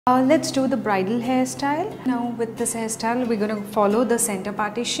Let's do the bridal hairstyle. Now with this hairstyle, we're going to follow the center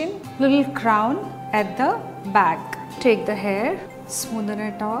partition. Little crown at the back. Take the hair, smoothen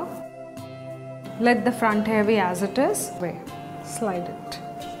it off. Let the front hair be as it is. Slide it.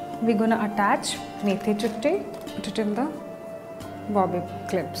 We're going to attach methi chutti. Put it in the bobby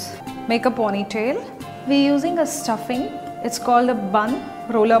clips. Make a ponytail. We're using a stuffing. It's called a bun,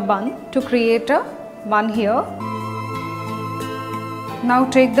 roller bun, to create a bun here. Now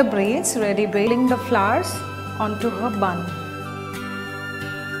take the braids, ready braiding the flowers onto her bun.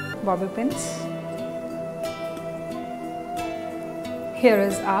 Bobby pins. Here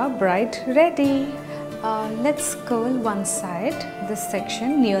is our bride ready. Let's curl one side, this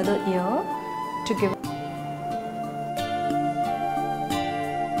section near the ear to give.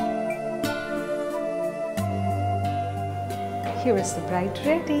 Here is the bride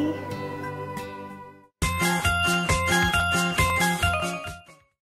ready.